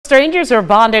Strangers are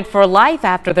bonded for life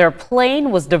after their plane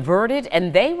was diverted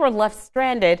and they were left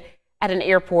stranded at an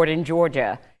airport in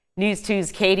Georgia. News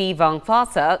 2's Katie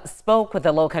Vongfasa spoke with a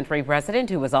Lowcountry resident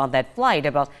who was on that flight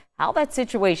about how that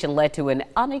situation led to an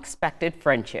unexpected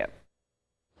friendship.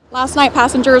 Last night,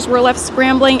 passengers were left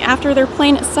scrambling after their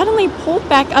plane suddenly pulled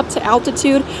back up to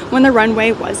altitude when the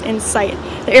runway was in sight.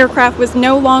 The aircraft was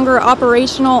no longer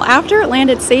operational after it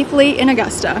landed safely in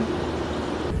Augusta.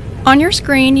 On your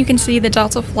screen, you can see the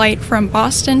Delta flight from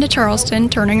Boston to Charleston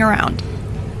turning around.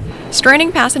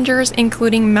 Stranding passengers,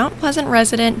 including Mount Pleasant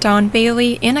resident Don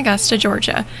Bailey in Augusta,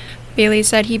 Georgia. Bailey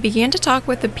said he began to talk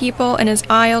with the people in his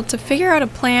aisle to figure out a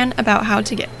plan about how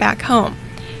to get back home.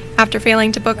 After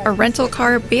failing to book a rental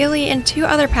car, Bailey and two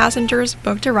other passengers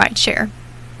booked a rideshare.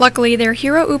 Luckily, their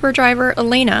hero Uber driver,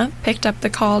 Elena, picked up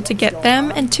the call to get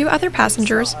them and two other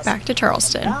passengers back to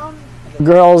Charleston.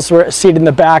 Girls were seated in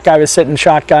the back. I was sitting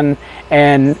shotgun,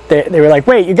 and they were like,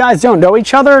 "Wait, you guys don't know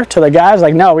each other?" To the guys,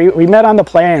 like, "No, we met on the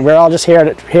plane. We're all just here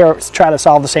to try to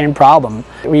solve the same problem."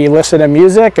 We listened to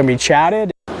music and we chatted.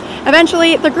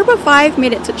 Eventually, the group of five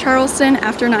made it to Charleston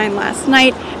after 9 last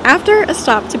night after a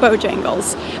stop to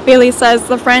Bojangles. Bailey says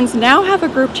the friends now have a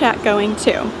group chat going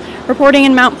too. Reporting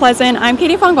in Mount Pleasant, I'm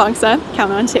Katie Vongfasa.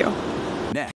 Count on 2.